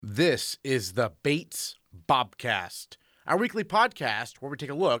This is the Bates Bobcast, our weekly podcast where we take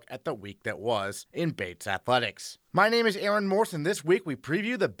a look at the week that was in Bates athletics. My name is Aaron Morse, and this week we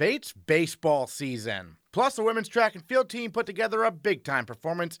preview the Bates baseball season. Plus, the women's track and field team put together a big-time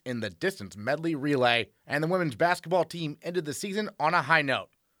performance in the Distance Medley Relay, and the women's basketball team ended the season on a high note.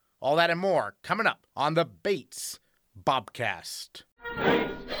 All that and more coming up on the Bates Bobcast.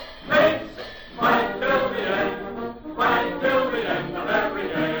 Bates, fight till the end, fight till the end of every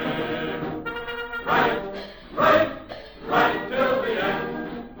game. Right till the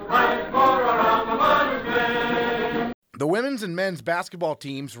end, fight for around the mother's name. The women's and men's basketball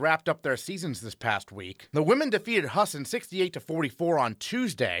teams wrapped up their seasons this past week. The women defeated Husson 68-44 on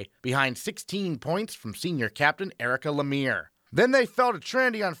Tuesday, behind 16 points from senior captain Erika Lamere. Then they fell to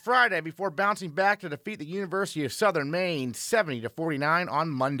Trinity on Friday before bouncing back to defeat the University of Southern Maine 70-49 on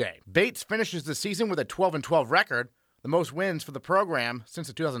Monday. Bates finishes the season with a 12-12 record, the most wins for the program since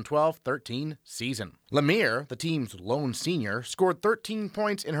the 2012-13 season. Lamere, the team's lone senior, scored 13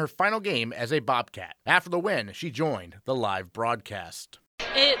 points in her final game as a Bobcat. After the win, she joined the live broadcast.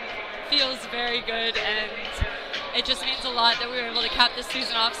 It feels very good, and it just means a lot that we were able to cap this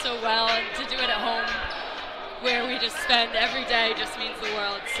season off so well, and to do it at home where we just spend every day just means the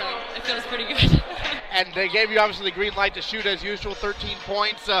world, so it feels pretty good. And they gave you obviously the green light to shoot as usual, 13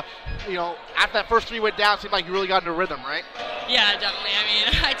 points. After that first three went down, it seemed like you really got into rhythm, right? Yeah, definitely. I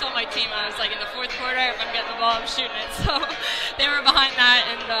mean, I told my team, I was like, in the fourth quarter, if I'm getting the ball, I'm shooting it. So they were behind that,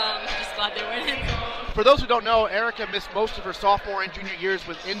 and just glad they win. For those who don't know, Erika missed most of her sophomore and junior years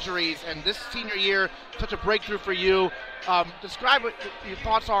with injuries, and this senior year, such a breakthrough for you. Describe what your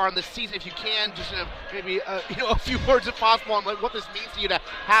thoughts are on this season, if you can, just maybe a few words if possible on what this means to you to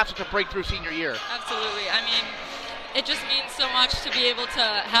have such a breakthrough senior year. Absolutely. I mean, it just means so much to be able to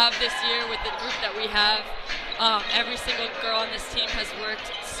have this year with the group that we have. Every single girl on this team has worked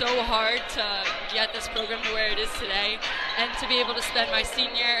so hard to get this program to where it is today, and to be able to spend my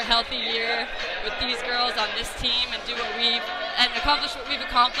senior healthy year with these girls on this team and accomplish what we've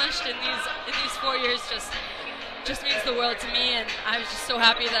accomplished in these 4 years just means the world to me, and I was just so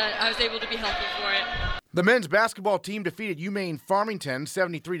happy that I was able to be healthy for it. The men's basketball team defeated UMaine Farmington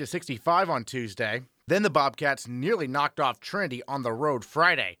 73-65 on Tuesday. Then the Bobcats nearly knocked off Trinity on the road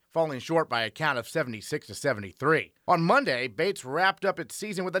Friday, falling short by a count of 76-73. On Monday, Bates wrapped up its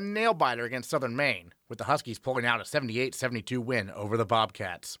season with a nail-biter against Southern Maine, with the Huskies pulling out a 78-72 win over the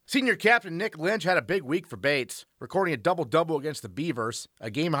Bobcats. Senior captain Nick Lynch had a big week for Bates, recording a double-double against the Beavers,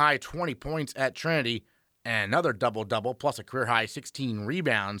 a game-high 20 points at Trinity, and another double-double plus a career-high 16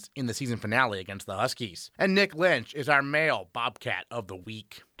 rebounds in the season finale against the Huskies. And Nick Lynch is our male Bobcat of the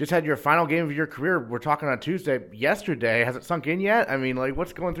week. Just had your final game of your career. We're talking on Tuesday. Yesterday, has it sunk in yet? I mean,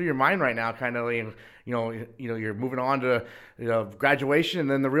 what's going through your mind right now? Kind of, you're moving on to graduation and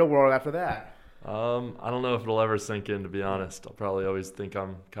then the real world after that. I don't know if it'll ever sink in, to be honest. I'll probably always think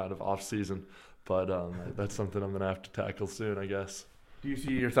I'm kind of off season, but that's something I'm gonna have to tackle soon, I guess. Do you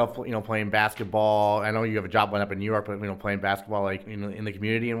see yourself, playing basketball? I know you have a job lined up in New York, but playing basketball in the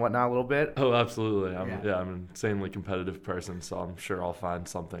community and whatnot a little bit. Oh, absolutely. I'm an insanely competitive person, so I'm sure I'll find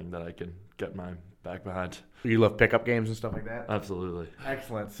something that I can get my back behind. You love pickup games and stuff like that? Absolutely.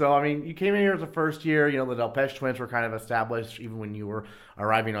 Excellent. So, you came in here as a first year. The Delpech twins were kind of established even when you were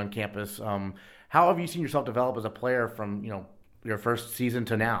arriving on campus. How have you seen yourself develop as a player from, your first season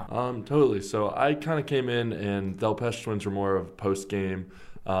to now? Totally. So I kind of came in, and Delpech twins were more of post-game,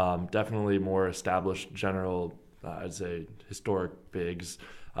 definitely more established general, I'd say, historic bigs.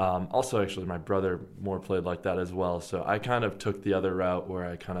 Also, actually, my brother more played like that as well. So I kind of took the other route where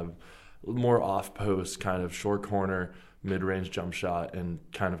I kind of more off-post, kind of short corner, mid-range jump shot, and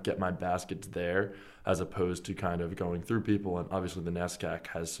kind of get my baskets there as opposed to kind of going through people. And obviously the NESCAC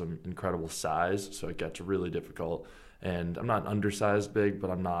has some incredible size, so it gets really difficult. And I'm not an undersized big, but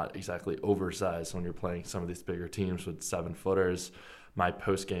I'm not exactly oversized. So when you're playing some of these bigger teams with 7-footers, my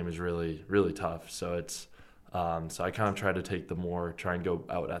post game is really, really tough. So it's so I kind of try to try and go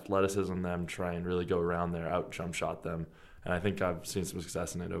out athleticism them, try and really go around there, out jump shot them. And I think I've seen some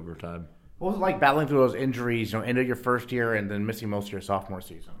success in it over time. What was it like battling through those injuries, end of your first year and then missing most of your sophomore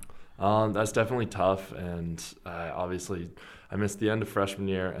season? That's definitely tough, and I missed the end of freshman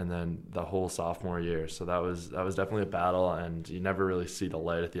year and then the whole sophomore year. So that was definitely a battle, and you never really see the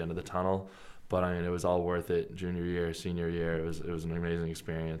light at the end of the tunnel. But I mean, it was all worth it. Junior year, senior year, it was an amazing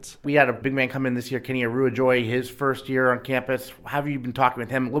experience. We had a big man come in this year, Kenny Aruajoy, his first year on campus. How have you been talking with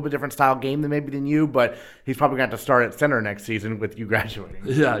him? A little bit different style game than you, but he's probably going to have to start at center next season with you graduating.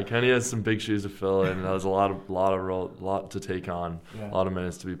 Yeah, Kenny has some big shoes to fill, and that was a lot to take on, a lot of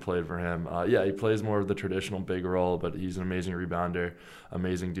minutes to be played for him. He plays more of the traditional big role, but he's an amazing rebounder,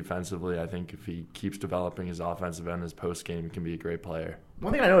 amazing defensively. I think if he keeps developing his offensive end, his post game, he can be a great player.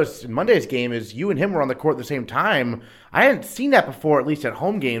 One thing I noticed in Monday's game is you and him were on the court at the same time. I hadn't seen that before, at least at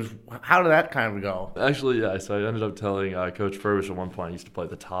home games. How did that kind of go? Actually, yeah. So I ended up telling Coach Furbish at one point I used to play at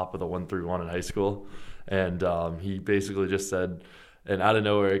the top of the 1-3-1 in high school. And he basically just said, and out of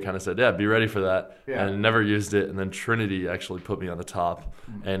nowhere, he kind of said, yeah, be ready for that. Yeah. And never used it. And then Trinity actually put me on the top.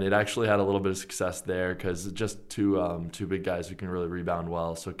 And it actually had a little bit of success there because just two big guys who can really rebound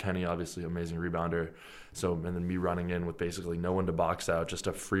well. So Kenny, obviously, amazing rebounder. So, and then me running in with basically no one to box out, just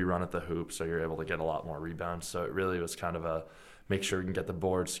a free run at the hoop, so you're able to get a lot more rebounds. So it really was kind of a make sure you can get the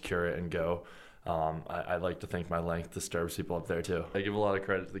board, secure it, and go. I like to think my length disturbs people up there too. I give a lot of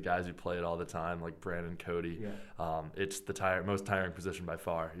credit to the guys who play it all the time, like Brandon, Cody. Yeah. It's the most tiring position by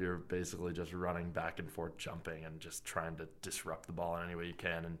far. You're basically just running back and forth, jumping, and just trying to disrupt the ball in any way you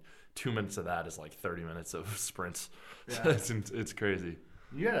can. And 2 minutes of that is like 30 minutes of sprints. Yeah. It's crazy.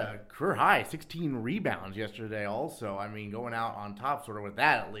 You had a career high, 16 rebounds yesterday also. I mean, going out on top sort of with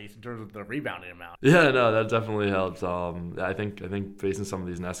that at least in terms of the rebounding amount. Yeah, no, that definitely helps. I think facing some of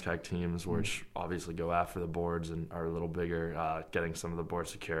these NESCAC teams, which obviously go after the boards and are a little bigger, getting some of the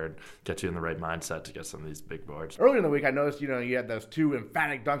boards secured, get you in the right mindset to get some of these big boards. Earlier in the week, I noticed, you had those two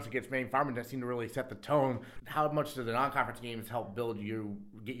emphatic dunks against Maine Farmington that seemed to really set the tone. How much do the non-conference games help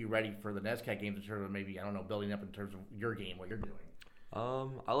get you ready for the NESCAC games in terms of maybe, building up in terms of your game, what you're doing?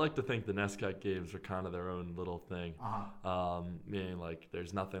 I like to think the NESCAC games are kind of their own little thing. Meaning, like,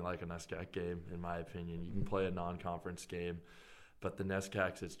 there's nothing like a NESCAC game, in my opinion. You can play a non-conference game, but the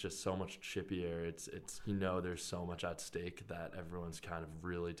NESCACs, it's just so much chippier. It's there's so much at stake that everyone's kind of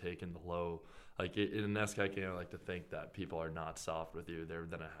really taking the low. Like, in a NESCAC game, I like to think that people are not soft with you. They're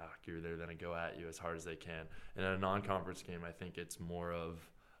going to hack you. They're going to go at you as hard as they can. And in a non-conference game, I think it's more of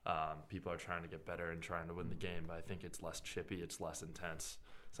people are trying to get better and trying to win the game, but I think it's less chippy, it's less intense.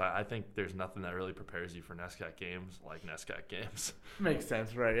 So I think there's nothing that really prepares you for NESCAC games like NESCAC games. Makes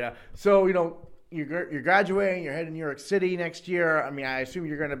sense, right? Yeah. So, you're graduating, you're heading to New York City next year. I mean, I assume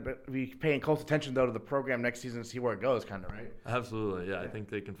you're going to be paying close attention, though, to the program next season to see where it goes, kind of, right? Absolutely, yeah. I think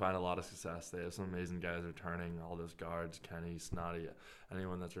they can find a lot of success. They have some amazing guys returning, all those guards, Kenny, Snotty,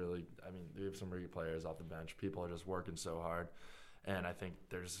 anyone that's really – they have some really good players off the bench. People are just working so hard. And I think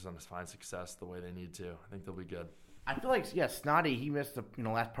they're just going to find success the way they need to. I think they'll be good. I feel like, Snotty, he missed the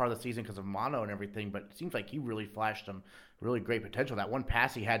last part of the season because of mono and everything, but it seems like he really flashed some really great potential. That one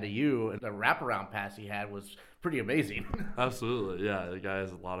pass he had to you, and the wraparound pass he had was pretty amazing. Absolutely, yeah. The guy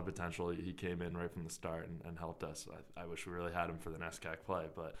has a lot of potential. He came in right from the start and helped us. I wish we really had him for the NESCAC play,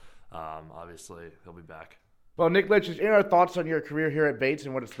 but obviously he'll be back. Well, Nick Lynch, any other thoughts on your career here at Bates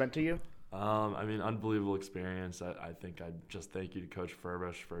and what it's meant to you? Unbelievable experience. I think I'd just thank you to Coach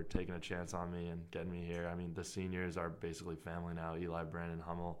Furbish for taking a chance on me and getting me here. The seniors are basically family now. Eli, Brandon,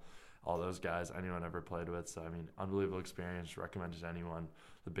 Hummel, all those guys, anyone I ever played with. So, unbelievable experience. Recommend it to anyone.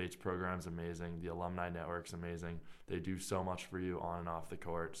 The Bates program's amazing. The alumni network's amazing. They do so much for you on and off the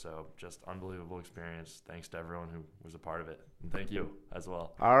court. So, just unbelievable experience. Thanks to everyone who was a part of it. And thank you as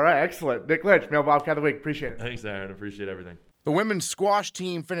well. All right, excellent. Nick Lynch, Female Bobcat of the Week. Appreciate it. Thanks, Aaron. Appreciate everything. The women's squash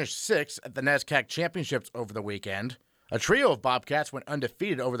team finished 6th at the NESCAC Championships over the weekend. A trio of Bobcats went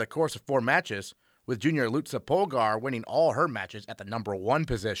undefeated over the course of 4 matches, with junior Luca Polgar winning all her matches at the number 1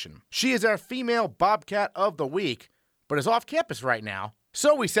 position. She is our Female Bobcat of the Week, but is off campus right now.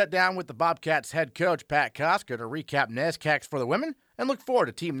 So we sat down with the Bobcats head coach, Pat Cosquer, to recap NESCACs for the women and look forward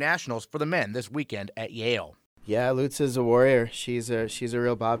to team nationals for the men this weekend at Yale. Yeah, Luca's a warrior. She's a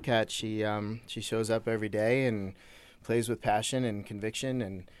real Bobcat. She shows up every day and plays with passion and conviction,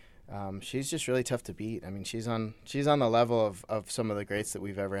 and she's just really tough to beat. She's on the level of some of the greats that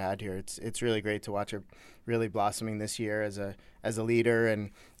we've ever had here. It's really great to watch her really blossoming this year as a leader and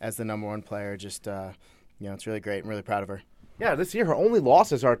as the number 1 player. Just it's really great. I'm really proud of her. Yeah, this year her only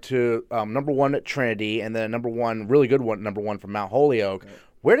losses are to number 1 at Trinity and then number 1 from Mount Holyoke. Right.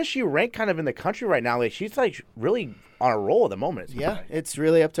 Where does she rank kind of in the country right now? Like, she's like really on a roll at the moment. It's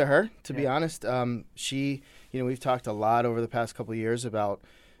really up to her, to be honest. We've talked a lot over the past couple of years about,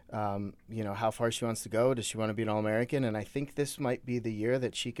 how far she wants to go. Does she want to be an All-American? And I think this might be the year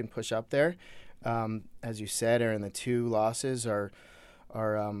that she can push up there. As you said, Aaron, the 2 losses are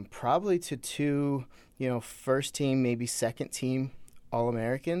probably to 2, first team, maybe second team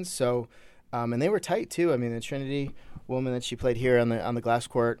All-Americans. So And they were tight too. I mean, the Trinity woman that she played here on the glass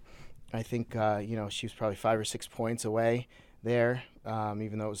court, I think she was probably 5 or 6 points away there,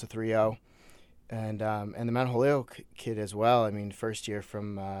 even though it was a 3-0. And the Mount Holyoke kid as well. I mean, first year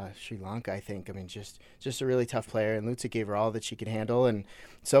from Sri Lanka, I think. I mean, just a really tough player. And Lutza gave her all that she could handle. And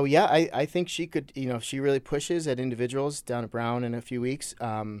so, yeah, I think she could, if she really pushes at individuals down at Brown in a few weeks,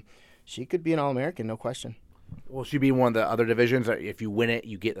 she could be an All-American, no question. Will she be one of the other divisions? If you win it,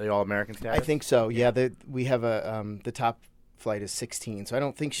 you get the All-American status? I think so, yeah. We have the top flight is 16, so I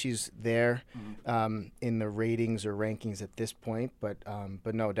don't think she's there in the ratings or rankings at this point, but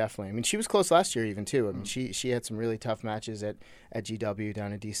no, definitely. I mean, she was close last year even too. I mean, she had some really tough matches at GW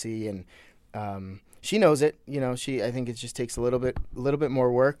down in DC, and she knows it. I think it just takes a little bit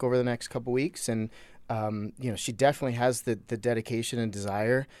more work over the next couple weeks, and she definitely has the dedication and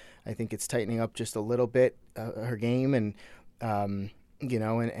desire. I think it's tightening up just a little bit her game, and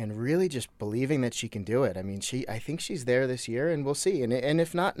and really just believing that she can do it. I mean, I think she's there this year, and we'll see. And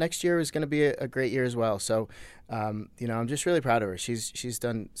if not, next year is going to be a great year as well. So, I'm just really proud of her. She's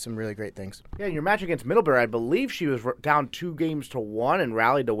done some really great things. Yeah, in your match against Middlebury, I believe she was down 2-1 and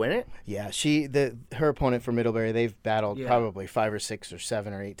rallied to win it. Yeah, her opponent for Middlebury, they've battled probably 5 or 6 or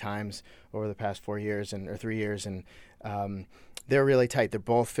 7 or 8 times over the past 4 years or 3 years, and they're really tight. They're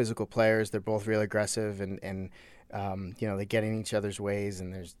both physical players. They're both really aggressive, and they get in each other's ways,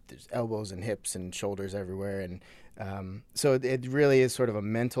 and there's elbows and hips and shoulders everywhere, and so it really is sort of a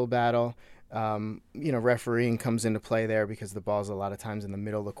mental battle. Refereeing comes into play there because the ball's a lot of times in the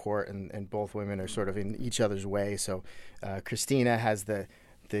middle of the court, and both women are sort of in each other's way. So Christina has the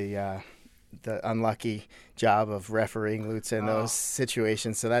unlucky job of refereeing Lutza in those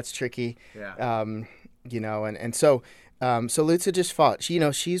situations, so that's tricky. Yeah. So Lutza just fought.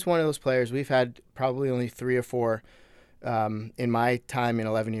 She's one of those players. We've had probably only 3 or 4 in my time in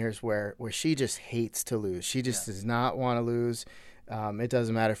 11 years where she just hates to lose. She just does not want to lose. It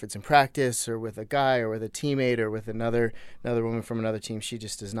doesn't matter if it's in practice or with a guy or with a teammate or with another woman from another team. She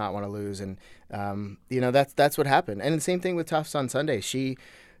just does not want to lose, and that's what happened. And the same thing with Tufts on Sunday. She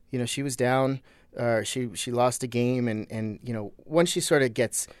was down. She lost a game, and once she sort of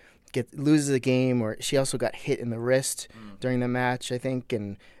loses a game, or she also got hit in the wrist during the match, I think,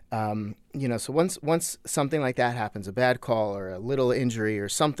 and so once something like that happens, a bad call or a little injury or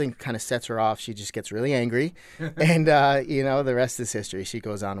something kind of sets her off, she just gets really angry, and the rest is history. She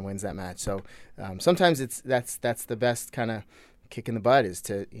goes on and wins that match. So sometimes that's the best kind of kick in the butt, is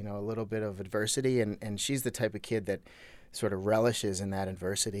to a little bit of adversity, and she's the type of kid that sort of relishes in that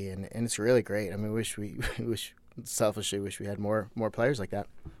adversity, and it's really great. I mean, selfishly wish we had more players like that.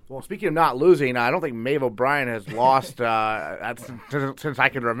 Well, speaking of not losing, I don't think Maeve O'Brien has lost since I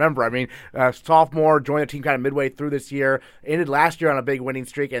can remember. I mean, sophomore, joined the team kind of midway through this year, ended last year on a big winning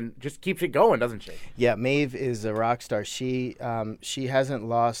streak, and just keeps it going, doesn't she? Yeah, Maeve is a rock star. She hasn't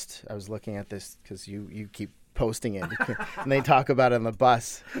lost. I was looking at this because you keep posting it, and they talk about it on the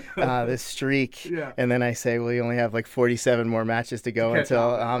bus, this streak, and then I say, well, you only have like 47 more matches to go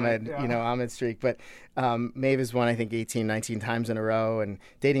until Ahmed's streak. But Maeve has won, I think, 18, 19 times in a row, and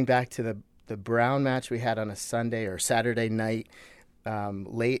dating back to the Brown match we had on a Sunday or Saturday night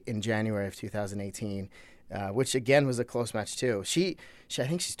late in January of 2018, which again was a close match too. I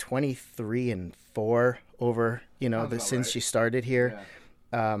think she's 23-4 over since she started here. Yeah.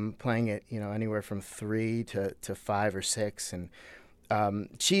 Playing it, anywhere from 3 to 5 or 6, and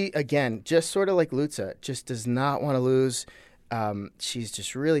she again, just sort of like Lutza, just does not want to lose. She's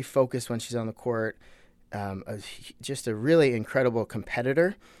just really focused when she's on the court. Just a really incredible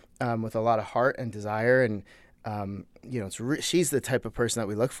competitor with a lot of heart and desire, and she's the type of person that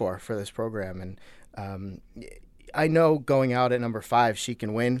we look for this program. And I know going out at number 5, she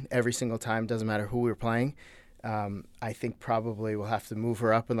can win every single time. Doesn't matter who we're playing. I think probably we'll have to move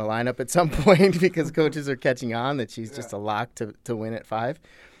her up in the lineup at some point because coaches are catching on that she's just a lock to win at 5.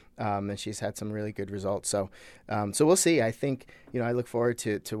 And she's had some really good results. So we'll see. I think, I look forward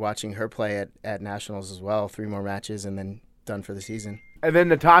to watching her play at Nationals as well. 3 more matches and then done for the season. And then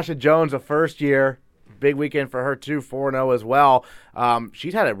Natasha Jones, the first year. Big weekend for her, too, 4-0 as well.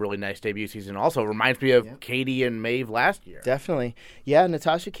 She's had a really nice debut season also. Reminds me of Katie and Maeve last year. Definitely. Yeah,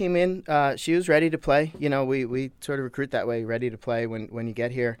 Natasha came in. She was ready to play. We sort of recruit that way, ready to play when you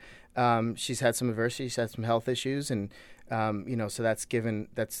get here. She's had some adversity. She's had some health issues, and, so that's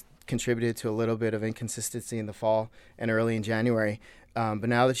contributed to a little bit of inconsistency in the fall and early in January. But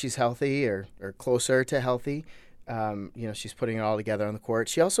now that she's healthy or closer to healthy, she's putting it all together on the court.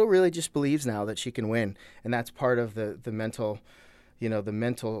 She also really just believes now that she can win, and that's part of the mental, the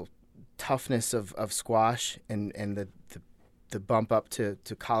mental toughness of squash and the bump up to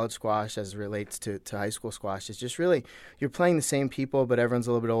college squash as it relates to high school squash is just really you're playing the same people, but everyone's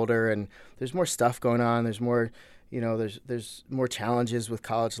a little bit older and there's more stuff going on. There's more, there's more challenges with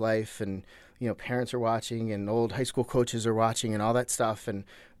college life, and parents are watching and old high school coaches are watching and all that stuff. And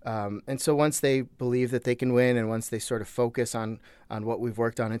so once they believe that they can win, and once they sort of focus on what we've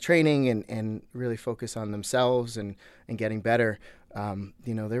worked on in training and really focus on themselves and getting better,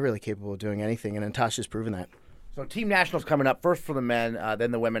 they're really capable of doing anything. And Natasha's proven that. So team nationals coming up, first for the men,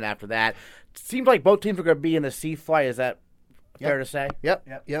 then the women after that. Seems like both teams are going to be in the C flight. Is that fair to say? Yep.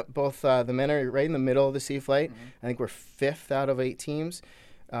 Both the men are right in the middle of the C flight. Mm-hmm. I think we're 5th out of 8 teams.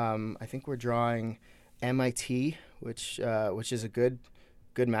 I think we're drawing MIT, which is a good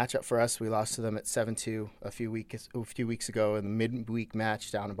matchup for us. We lost to them at 7-2 a few weeks ago in the midweek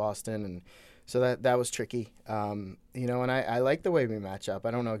match down in Boston, and so that was tricky. And I like the way we match up.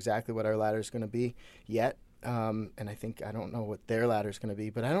 I don't know exactly what our ladder is going to be yet. And I don't know what their ladder is going to be,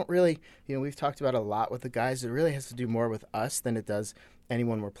 but I don't really, we've talked about a lot with the guys. It really has to do more with us than it does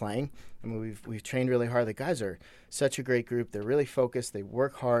anyone we're playing. I mean, we've trained really hard. The guys are such a great group. They're really focused. They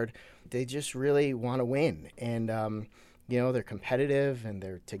work hard. They just really want to win. And, they're competitive and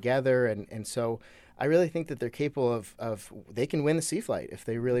they're together. And so I really think that they're capable of they can win the C flight if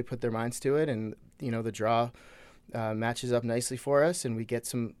they really put their minds to it. And, the draw matches up nicely for us and we get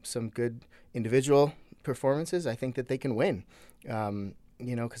some good individual performances. I think that they can win,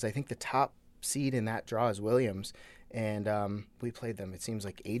 because I think the top seed in that draw is Williams, and we played them, it seems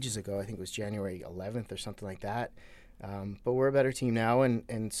like ages ago. I think it was January 11th or something like that. But we're a better team now,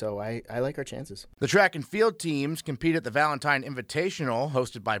 and so I like our chances. The track and field teams compete at the Valentine Invitational,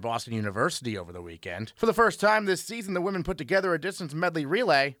 hosted by Boston University over the weekend. For the first time this season, the women put together a distance medley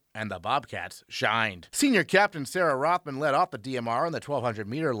relay, and the Bobcats shined. Senior captain Sarah Rothmann led off the DMR in the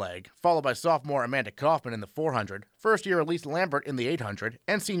 1,200-meter leg, followed by sophomore Amanda Kaufman in the 400, first-year Elise Lambert in the 800,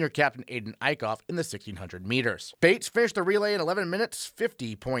 and senior captain Ayden Eickhoff in the 1,600 meters. Bates finished the relay in 11 minutes,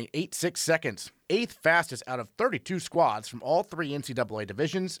 50.86 seconds. 8th fastest out of 32 squads from all 3 NCAA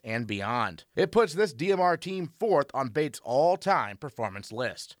divisions and beyond. It puts this DMR team 4th on Bates' all-time performance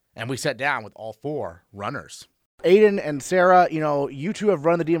list. And we sat down with all 4 runners. Ayden and Sarah, you two have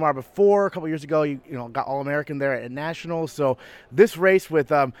run the DMR before. A couple years ago, you got All-American there at Nationals. So this race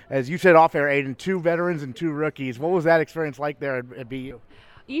with, as you said off air, Ayden, 2 veterans and 2 rookies. What was that experience like there at BU?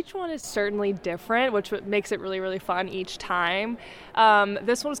 Each one is certainly different, which makes it really, really fun each time.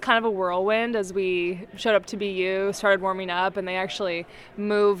 This one was kind of a whirlwind as we showed up to BU, started warming up, and they actually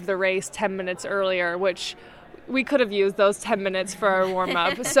moved the race 10 minutes earlier, which we could have used those 10 minutes for our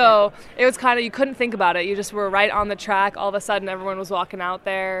warm-up. So it was kind of, you couldn't think about it. You just were right on the track. All of a sudden, everyone was walking out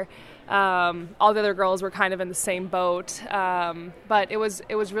there. All the other girls were kind of in the same boat. But it was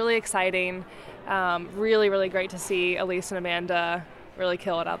really exciting. Really, really great to see Elise and Amanda really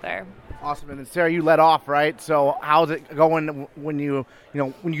kill it out there. Awesome. And then Sarah, you led off, right? So how's it going when you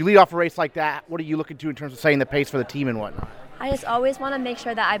lead off a race like that? What are you looking to in terms of setting the pace for the team and whatnot? I just always want to make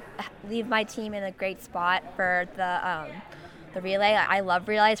sure that I leave my team in a great spot for the relay. I love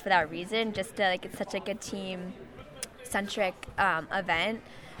relays for that reason. Just to, it's such a good team-centric event,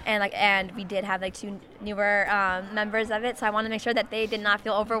 and we did have 2 newer members of it. So I want to make sure that they did not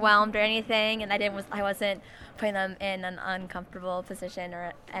feel overwhelmed or anything, and I wasn't putting them in an uncomfortable position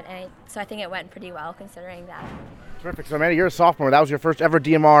or at any. So I think it went pretty well considering that. Terrific. So Amanda, you're a sophomore. That was your first ever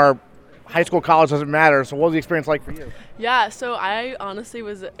DMR. High school, college, doesn't matter. So what was the experience like for you? Yeah, so I honestly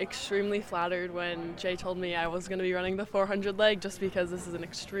was extremely flattered when Jay told me I was going to be running the 400 leg, just because this is an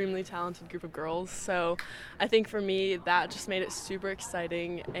extremely talented group of girls. So I think for me that just made it super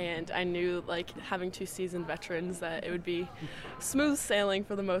exciting, and I knew having 2 seasoned veterans that it would be smooth sailing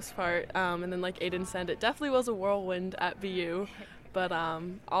for the most part. And then like Ayden said, it definitely was a whirlwind at BU, but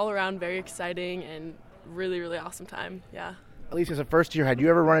all around very exciting and really, really awesome time. Yeah. Elise, as a first year, had you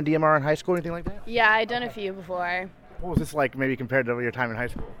ever run a DMR in high school or anything like that? Yeah, I'd done a few before. What was this like maybe compared to your time in high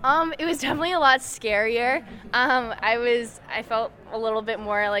school? It was definitely a lot scarier. I felt a little bit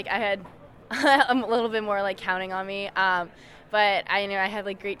more like I had a little bit more counting on me. But I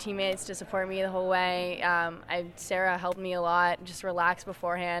had great teammates to support me the whole way. Sarah helped me a lot, just relax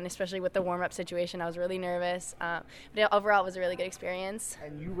beforehand, especially with the warm-up situation. I was really nervous. But overall, it was a really good experience.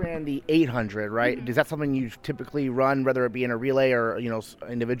 And you ran the 800, right? Mm-hmm. Is that something you typically run, whether it be in a relay or,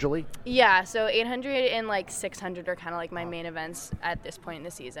 individually? Yeah, so 800 and 600 are kind of my main events at this point in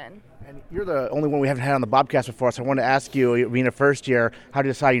the season. And you're the only one we haven't had on the Bobcast before, so I wanted to ask you, being a first year, how did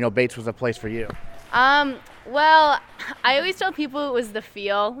you decide, Bates was a place for you? Well, I always tell people it was the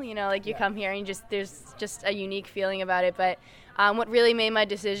feel, you come here and there's just a unique feeling about it. But what really made my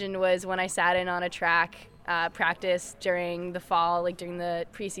decision was when I sat in on a track practice during the fall, like during the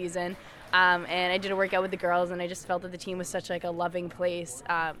preseason. And I did a workout with the girls, and I just felt that the team was such like a loving place.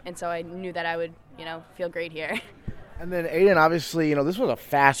 And so I knew that I would, feel great here. And then Ayden, obviously, this was a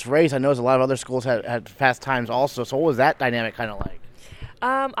fast race. I know a lot of other schools had fast times also. So what was that dynamic kind of like?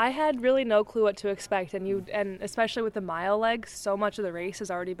 I had really no clue what to expect, and especially with the mile leg, so much of the race has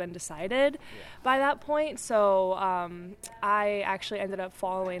already been decided by that point. So I actually ended up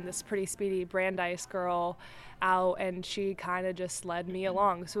following this pretty speedy Brandeis girl out, and she kind of just led me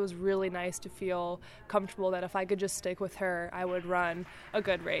along. So it was really nice to feel comfortable that if I could just stick with her, I would run a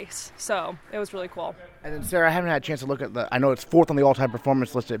good race. So it was really cool. And then, Sarah, I haven't had a chance to look at I know it's 4th on the all-time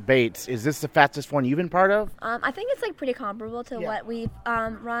performance list at Bates. Is this the fastest one you've been part of? I think it's pretty comparable to what we've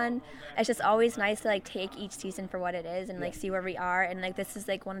run. It's just always nice to take each season for what it is and see where we are. And this is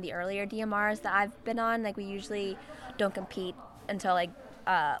one of the earlier DMRs that I've been on. We usually don't compete until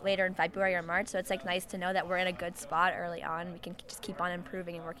later in February or March, so it's nice to know that we're in a good spot early on. We can just keep on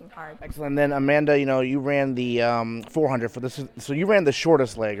improving and working hard. Excellent. Then Amanda, you ran the 400 for this, so you ran the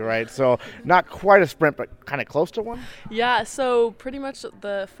shortest leg, right? So not quite a sprint, but kind of close to one. Yeah. So pretty much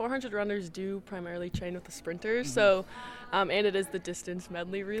the 400 runners do primarily train with the sprinters. Mm-hmm. So. And it is the Distance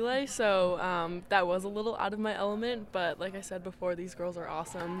Medley Relay, so that was a little out of my element, but like I said before, these girls are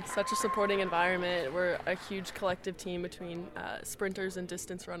awesome. Such a supporting environment. We're a huge collective team between sprinters and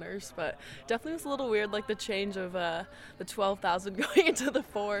distance runners, but definitely was a little weird, the change of the 12,000 going into the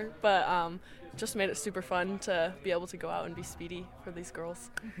 4, but just made it super fun to be able to go out and be speedy for these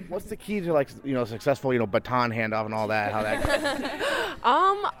girls. What's the key to successful baton handoff and all that? How that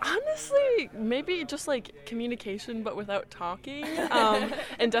goes? Honestly, maybe just communication, but without talking,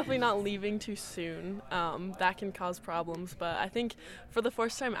 and definitely not leaving too soon. That can cause problems, but I think for the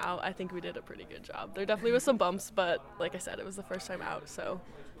first time out, I think we did a pretty good job. There definitely was some bumps, but like I said, it was the first time out, so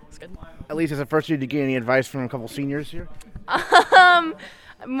it's good. Elise, is it first year to get any advice from a couple seniors here?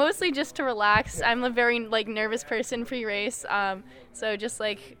 Mostly just to relax. I'm a very nervous person pre-race, so just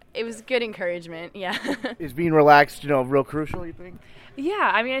it was good encouragement. Yeah. Is being relaxed, real crucial, you think?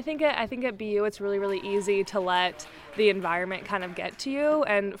 Yeah, I mean, I think at BU it's really, really easy to let the environment kind of get to you,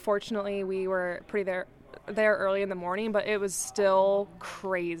 and fortunately we were pretty there early in the morning, but it was still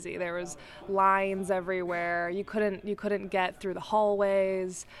crazy. There was lines everywhere. You couldn't get through the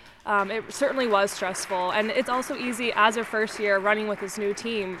hallways. It certainly was stressful, and it's also easy as a first year running with this new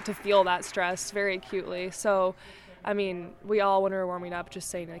team to feel that stress very acutely. So, I mean, we all, when we were warming up, just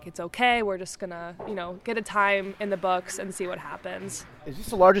saying it's okay. We're just gonna, get a time in the books and see what happens. Is this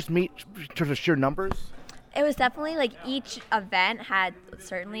the largest meet in terms of sheer numbers? It was definitely each event had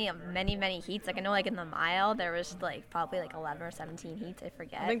certainly many, many heats. I know in the mile there was probably 11 or 17 heats. I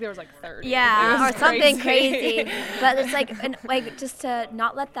forget. I think there was 30. Yeah, or something crazy. But it's just to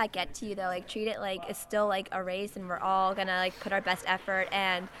not let that get to you though. Treat it it's still a race, and we're all gonna put our best effort.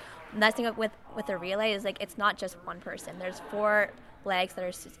 And the nice thing with a relay is it's not just one person. There's 4 legs that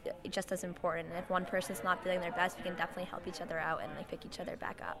are just as important, and if one person's not feeling their best, we can definitely help each other out and pick each other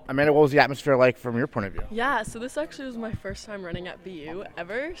back up. Amanda, what was the atmosphere like from your point of view? Yeah, so this actually was my first time running at BU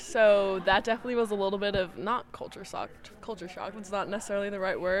ever, so that definitely was a little bit of not culture shock, that's not necessarily the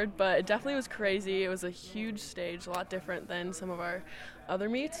right word, but it definitely was crazy. It was a huge stage, a lot different than some of our other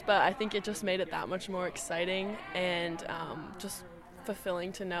meets, but I think it just made it that much more exciting and just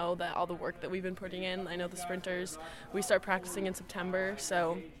fulfilling to know that all the work that we've been putting in. I know the sprinters, we start practicing in September,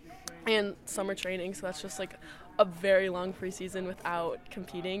 and summer training, so that's just a very long preseason without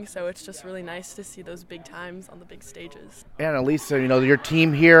competing, so it's just really nice to see those big times on the big stages. And Elise, your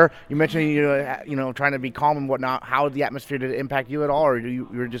team here, you mentioned trying to be calm and whatnot. How did the atmosphere, did it impact you at all, or you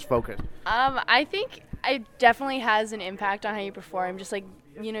were just focused? I think it definitely has an impact on how you perform. Just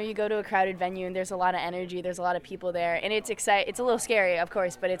you go to a crowded venue and there's a lot of energy, there's a lot of people there, and it's it's a little scary, of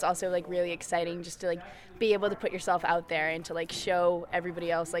course, but it's also really exciting just to be able to put yourself out there and to show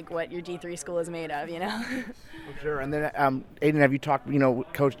everybody else what your D3 school is made of, Sure. And then Ayden, have you talked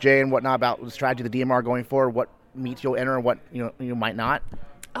with Coach Jay and whatnot about the strategy of the DMR going forward, what meets you'll enter and what you might not?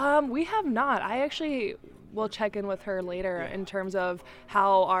 We have not. I actually will check in with her later in terms of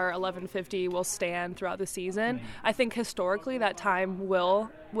how our 1150 will stand throughout the season. I think historically that time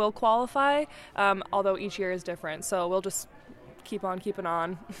will qualify, although each year is different. So we'll just keep on keeping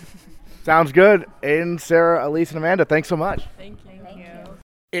on. Sounds good. Ayden, Sarah, Elise, and Amanda, thanks so much. Thank you.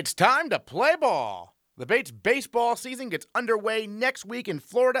 It's time to play ball. The Bates baseball season gets underway next week in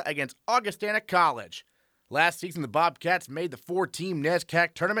Florida against Augustana College. Last season, the Bobcats made the 4-team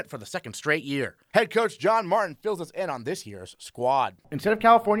NESCAC tournament for the second straight year. Head coach Jon Martin fills us in on this year's squad. Instead of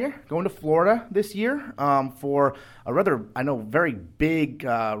California, going to Florida this year for a rather, very big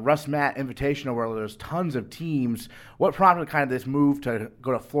Russ Matt Invitational where there's tons of teams. What prompted kind of this move to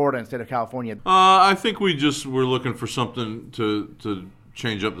go to Florida instead of California? I think we're looking for something to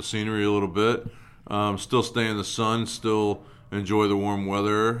change up the scenery a little bit. Still stay in the sun, still enjoy the warm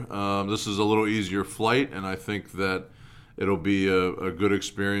weather. This is a little easier flight, and I think that it'll be a good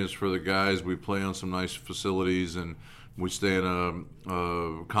experience for the guys. We play on some nice facilities, and we stay in a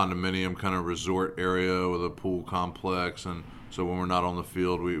condominium kind of resort area with a pool complex, and so when we're not on the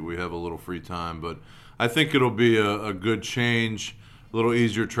field, we have a little free time. But I think it'll be a good change, a little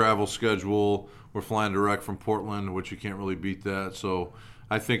easier travel schedule. We're flying direct from Portland, which you can't really beat that. So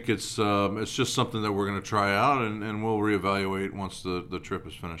I think it's just something that we're going to try out, and we'll reevaluate once the trip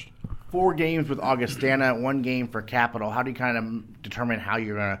is finished. 4 games with Augustana, 1 game for Capital. How do you kind of determine how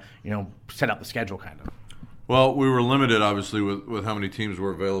you're going to, set up the schedule kind of? Well, we were limited, obviously, with how many teams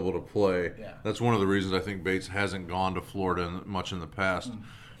were available to play. Yeah. That's one of the reasons I think Bates hasn't gone to Florida much in the past.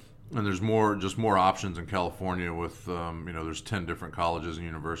 And there's more options in California with, there's 10 different colleges and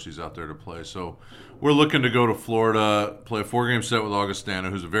universities out there to play. So we're looking to go to Florida, play a 4-game set with Augustana,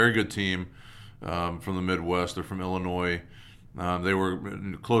 who's a very good team from the Midwest. They're from Illinois. They were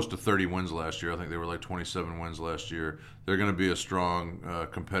close to 30 wins last year. I think they were like 27 wins last year. They're going to be a strong,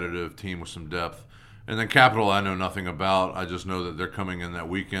 competitive team with some depth. And then Capital I know nothing about. I just know that they're coming in that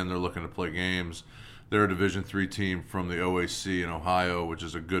weekend. They're looking to play games. They're a Division III team from the OAC in Ohio, which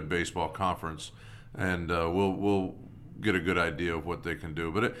is a good baseball conference, and we'll get a good idea of what they can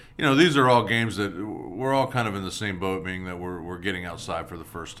do. But these are all games that we're all kind of in the same boat, meaning that we're getting outside for the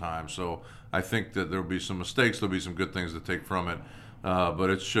first time. So I think that there'll be some mistakes, there'll be some good things to take from it, but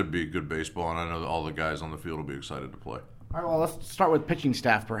it should be good baseball, and I know that all the guys on the field will be excited to play. All right, well, let's start with pitching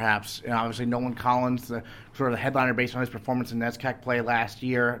staff, perhaps. Obviously, Nolan Collins, sort of the headliner based on his performance in NESCAC play last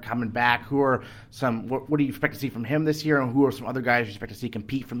year, coming back. What do you expect to see from him this year, and who are some other guys you expect to see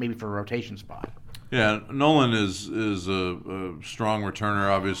compete for maybe for a rotation spot? Yeah, Nolan is a strong returner,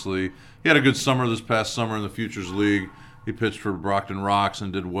 obviously. He had a good summer this past summer in the Futures League. He pitched for Brockton Rocks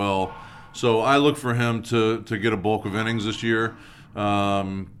and did well. So I look for him to get a bulk of innings this year.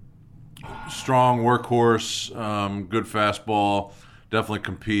 Strong workhorse, good fastball, definitely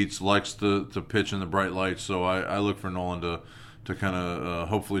competes, likes to pitch in the bright lights. So I look for Nolan to kind of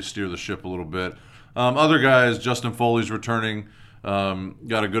hopefully steer the ship a little bit. Other guys, Justin Foley's returning,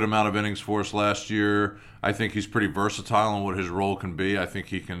 got a good amount of innings for us last year. I think he's pretty versatile in what his role can be. I think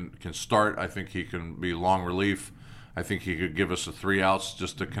he can start. I think he can be long relief. I think he could give us 3 outs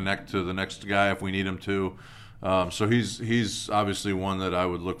just to connect to the next guy if we need him to. So he's obviously one that I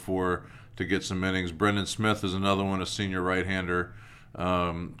would look for to get some innings. Brendan Smith is another one, a senior right-hander.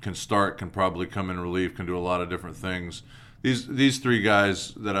 Can start, can probably come in relief, can do a lot of different things. These 3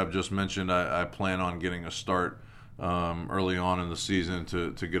 guys that I've just mentioned, I plan on getting a start early on in the season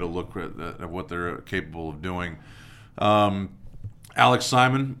to get a look at what they're capable of doing. Alex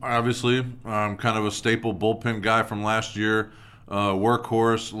Simon, obviously, kind of a staple bullpen guy from last year.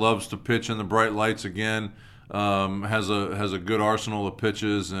 Workhorse, loves to pitch in the bright lights again. Has a good arsenal of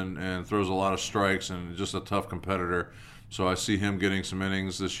pitches and throws a lot of strikes and just a tough competitor. So I see him getting some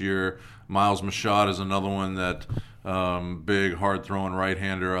innings this year. Miles Machad is another one that big, hard-throwing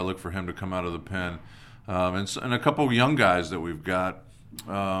right-hander. I look for him to come out of the pen. And a couple of young guys that we've got.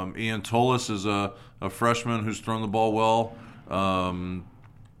 Ian Tolis is a freshman who's thrown the ball well.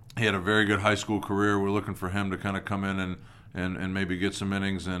 He had a very good high school career. We're looking for him to kind of come in and maybe get some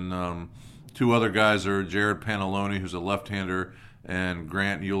innings. And 2 other guys are Jared Pantaloni, who's a left-hander, and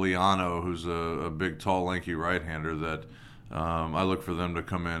Grant Giuliano, who's a big, tall, lanky right-hander that I look for them to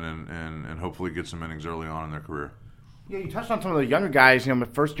come in and hopefully get some innings early on in their career. Yeah, you touched on some of the younger guys,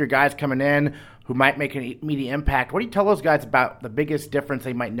 first-year guys coming in who might make an immediate impact. What do you tell those guys about the biggest difference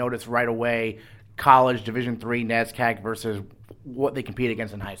they might notice right away, college, Division III, NESCAC, versus what they compete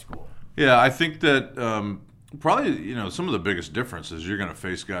against in high school? Yeah, I think that probably, some of the biggest differences, you're going to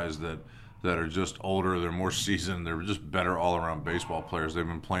face guys that are just older, they're more seasoned, they're just better all-around baseball players. They've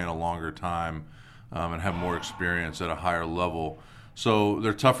been playing a longer time and have more experience at a higher level. So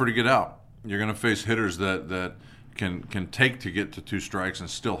they're tougher to get out. You're going to face hitters that can take to get to 2 strikes and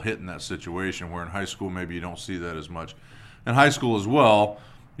still hit in that situation, where in high school maybe you don't see that as much. In high school as well,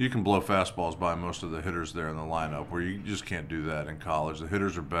 you can blow fastballs by most of the hitters there in the lineup, where you just can't do that in college. The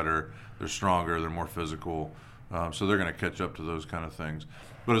hitters are better, they're stronger, they're more physical, so they're going to catch up to those kind of things.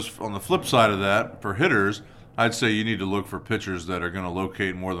 But on the flip side of that, for hitters, I'd say you need to look for pitchers that are going to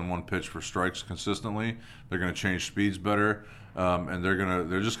locate more than one pitch for strikes consistently. They're going to change speeds better, and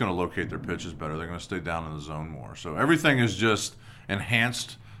they're just going to locate their pitches better. They're going to stay down in the zone more. So everything is just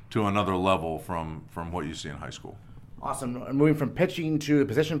enhanced to another level from what you see in high school. Awesome. Moving from pitching to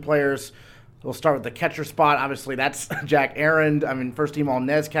position players, we'll start with the catcher spot. Obviously, that's Jack Arend. I mean, first team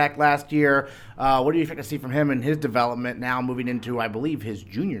All-NESCAC last year. What do you expect to see from him in his development now moving into, I believe, his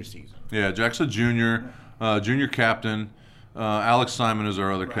junior season? Yeah, Jack's a junior, junior captain. Alex Simon is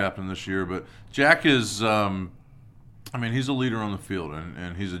our other captain this year. But Jack is, he's a leader on the field,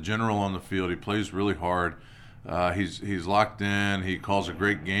 and he's a general on the field. He plays really hard. He's locked in. He calls a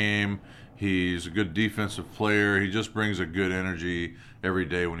great game. He's a good defensive player. He just brings a good energy every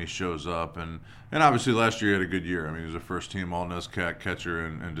day when he shows up. And obviously last year he had a good year. I mean, he was a first-team All-NESCAC catcher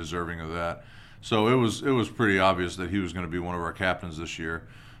and deserving of that. So it was pretty obvious that he was going to be one of our captains this year.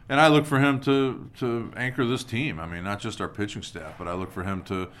 And I look for him to anchor this team. I mean, not just our pitching staff, but I look for him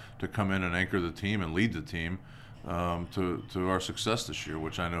to come in and anchor the team and lead the team to our success this year,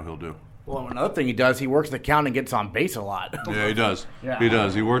 which I know he'll do. Well, another thing he does, he works the count and gets on base a lot. Yeah, he does. Yeah. He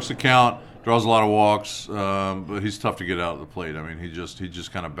does. He works the count, draws a lot of walks, but he's tough to get out of the plate. I mean, he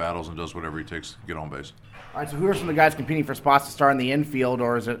just kind of battles and does whatever he takes to get on base. All right, so who are some of the guys competing for spots to start in the infield,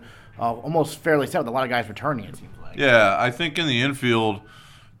 or is it almost fairly set with a lot of guys returning, it seems like? Yeah, I think in the infield,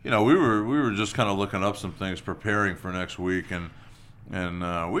 we were just kind of looking up some things, preparing for next week, and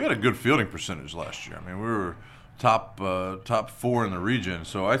we had a good fielding percentage last year. I mean, we were top 4 in the region,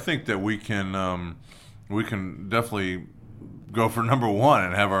 so I think that we can definitely go for number 1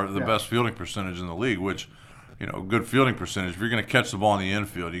 and have the best fielding percentage in the league. Which, good fielding percentage. If you're going to catch the ball in the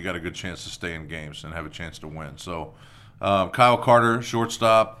infield, you got a good chance to stay in games and have a chance to win. So, Kyle Carter,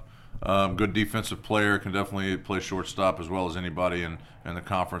 shortstop, good defensive player, can definitely play shortstop as well as anybody in the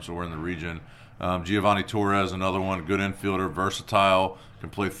conference or in the region. Giovanni Torres, another one, good infielder, versatile, can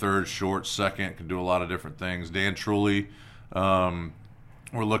play third, short, second, can do a lot of different things. Dan Trulli,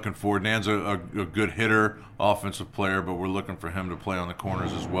 we're looking for. Dan's a good hitter, offensive player, but we're looking for him to play on the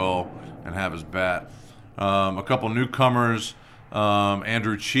corners as well and have his bat. A couple newcomers.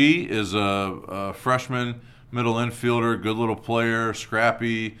 Andrew Chi is a freshman middle infielder, good little player,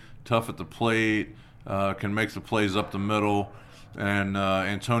 scrappy, tough at the plate, can make the plays up the middle. And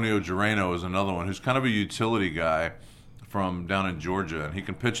Antonio Gireno is another one who's kind of a utility guy from down in Georgia, and he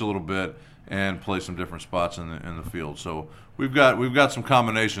can pitch a little bit and play some different spots in the field. So we've got some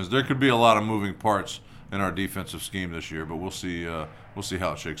combinations. There could be a lot of moving parts in our defensive scheme this year, but we'll see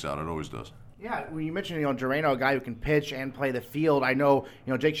how it shakes out. It always does. Yeah, when you mentioned Gireno, a guy who can pitch and play the field. I know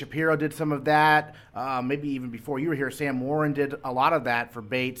Jake Shapiro did some of that. Maybe even before you were here, Sam Warren did a lot of that for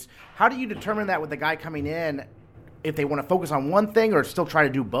Bates. How do you determine that with the guy coming in? If they want to focus on one thing or still try to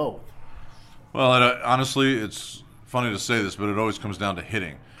do both? Well, honestly, it's funny to say this, but it always comes down to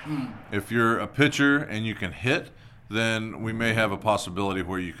hitting. If you're a pitcher and you can hit, then we may have a possibility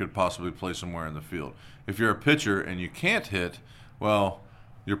where you could possibly play somewhere in the field. If you're a pitcher and you can't hit, well,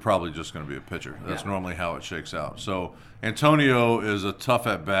 you're probably just going to be a pitcher. That's normally how it shakes out. So Antonio is a tough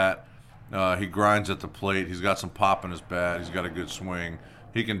at-bat. He grinds at the plate. He's got some pop in his bat. He's got a good swing.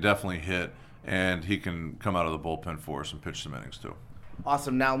 He can definitely hit. And he can come out of the bullpen for us and pitch some innings too.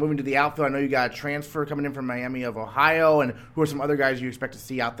 Awesome. Now moving to the outfield, I know you got a transfer coming in from Miami of Ohio, and who are some other guys you expect to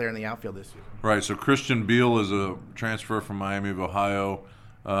see out there in the outfield this year? Right. So Christian Beal is a transfer from Miami of Ohio,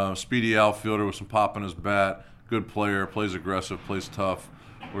 speedy outfielder with some pop in his bat, good player, plays aggressive, plays tough.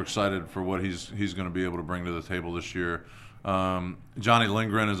 We're excited for what he's going to be able to bring to the table this year. Johnny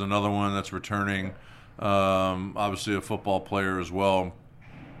Lindgren is another one that's returning, obviously a football player as well.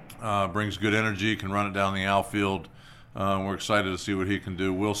 Brings good energy, can run it down the outfield. We're excited to see what he can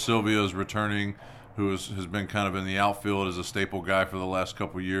do. Will Sylvia is returning, who has been kind of in the outfield as a staple guy for the last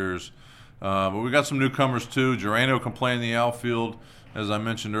couple years. But we got some newcomers too. Gireno can play in the outfield, as I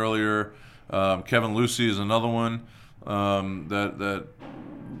mentioned earlier. Kevin Lucy is another one that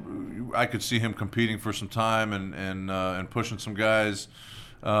I could see him competing for some time and pushing some guys.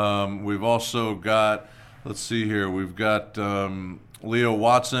 We've also got, let's see here, we've got Leo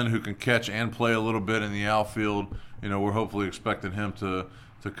Watson, who can catch and play a little bit in the outfield. We're hopefully expecting him to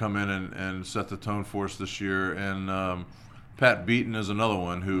come in and set the tone for us this year. And Pat Beaton is another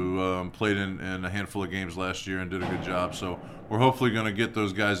one who played in a handful of games last year and did a good job. So we're hopefully going to get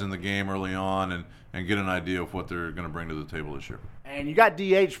those guys in the game early on and get an idea of what they're going to bring to the table this year. And you got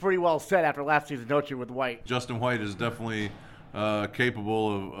DH pretty well set after last season, don't you, with White? Justin White is definitely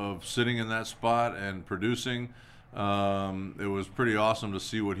capable of sitting in that spot and producing. It was pretty awesome to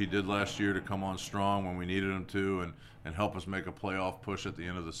see what he did last year to come on strong when we needed him to and help us make a playoff push at the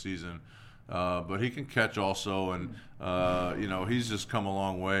end of the season. but he can catch also, and he's just come a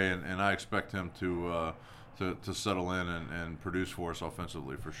long way, and I expect him to settle in and produce for us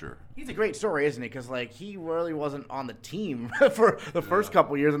offensively for sure. He's a great story, isn't he? Because he really wasn't on the team for the first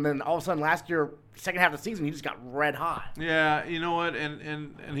couple years, and then all of a sudden last year, second half of the season, he just got red hot. Yeah, you know what?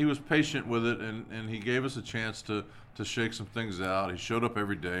 And he was patient with it, and he gave us a chance to shake some things out. He showed up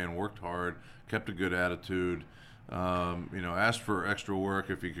every day and worked hard, kept a good attitude. Asked for extra work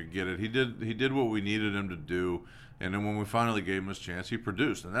if he could get it. He did what we needed him to do, and then when we finally gave him his chance, he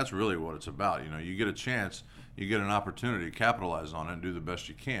produced, and that's really what it's about. You get a chance, you get an opportunity, capitalize on it, and do the best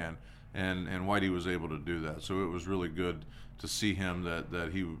you can, and Whitey was able to do that. So it was really good to see him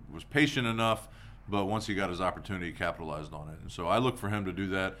that he was patient enough, but once he got his opportunity, he capitalized on it. And so I look for him to do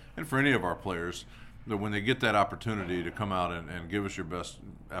that, and for any of our players, that when they get that opportunity to come out and give us your best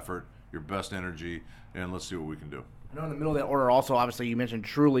effort, your best energy, and let's see what we can do. I know in the middle of that order also, obviously, you mentioned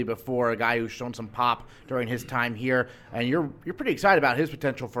Truly before, a guy who's shown some pop during his time here, and you're pretty excited about his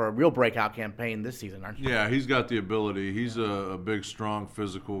potential for a real breakout campaign this season, aren't you? Yeah, he's got the ability. He's a big, strong,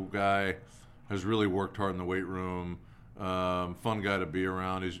 physical guy, has really worked hard in the weight room, fun guy to be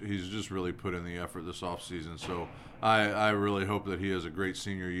around. He's just really put in the effort this offseason, so I really hope that he has a great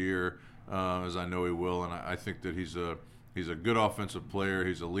senior year, as I know he will, and I think that he's a good offensive player.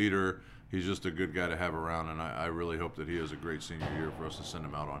 He's a leader. He's just a good guy to have around, and I really hope that he has a great senior year for us to send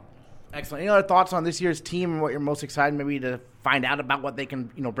him out on. Excellent. Any other thoughts on this year's team and what you're most excited maybe to find out about what they can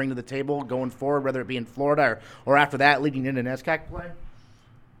bring to the table going forward, whether it be in Florida or after that leading into NESCAC play?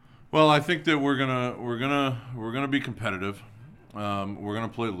 Well, I think that we're gonna be competitive. We're gonna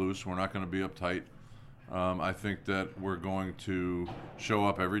play loose. We're not gonna be uptight. I think that we're going to show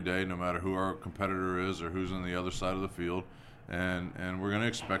up every day, no matter who our competitor is or who's on the other side of the field. And we're going to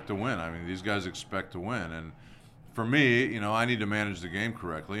expect to win. I mean, these guys expect to win. And for me, I need to manage the game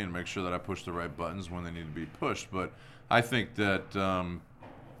correctly and make sure that I push the right buttons when they need to be pushed. But I think that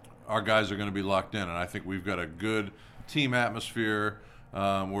our guys are going to be locked in, and I think we've got a good team atmosphere.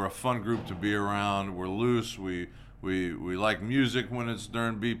 We're a fun group to be around. We're loose. We like music when it's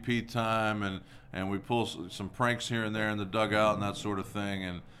during BP time, and we pull some pranks here and there in the dugout and that sort of thing.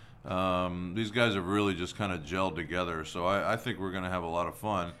 And these guys have really just kind of gelled together, so I think we're going to have a lot of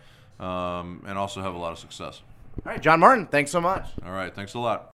fun and also have a lot of success. All right, Jon Martin, thanks so much. All right, thanks a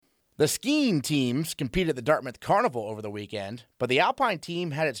lot. The skiing teams competed at the Dartmouth Carnival over the weekend, but the Alpine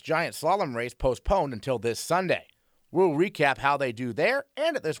team had its giant slalom race postponed until this Sunday. We'll recap how they do there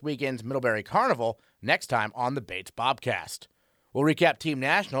and at this weekend's Middlebury Carnival next time on the Bates Bobcast. We'll recap team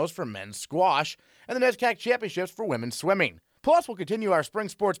nationals for men's squash and the NESCAC championships for women's swimming. Plus, we'll continue our spring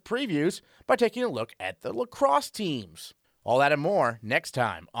sports previews by taking a look at the lacrosse teams. All that and more next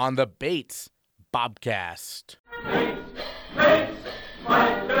time on the Bates Bobcast. Bates,